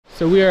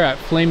So we are at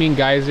Flaming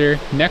Geyser.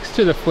 Next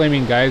to the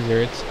Flaming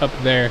Geyser, it's up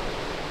there.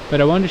 But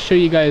I wanted to show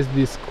you guys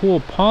these cool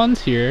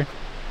ponds here.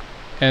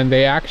 And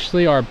they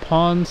actually are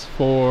ponds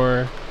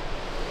for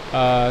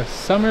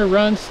summer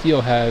run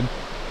steelhead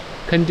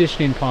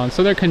conditioning ponds.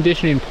 So they're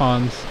conditioning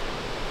ponds.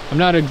 I'm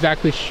not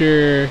exactly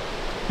sure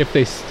if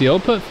they still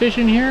put fish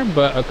in here,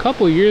 but a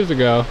couple years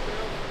ago,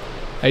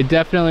 I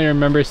definitely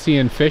remember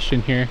seeing fish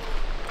in here.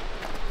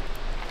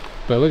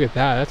 But look at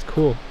that, that's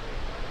cool.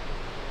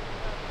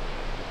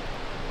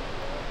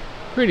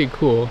 Pretty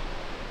cool.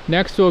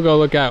 Next we'll go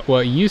look at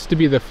what used to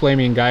be the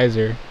Flaming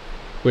Geyser,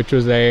 which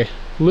was a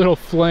little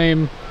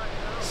flame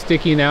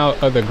sticking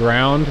out of the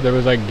ground. There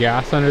was like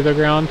gas under the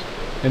ground,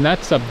 and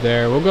that's up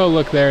there. We'll go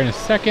look there in a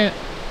second.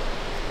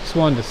 Just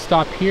wanted to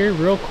stop here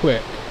real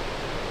quick.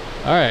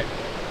 All right,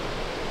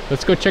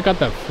 let's go check out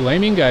that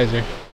Flaming Geyser.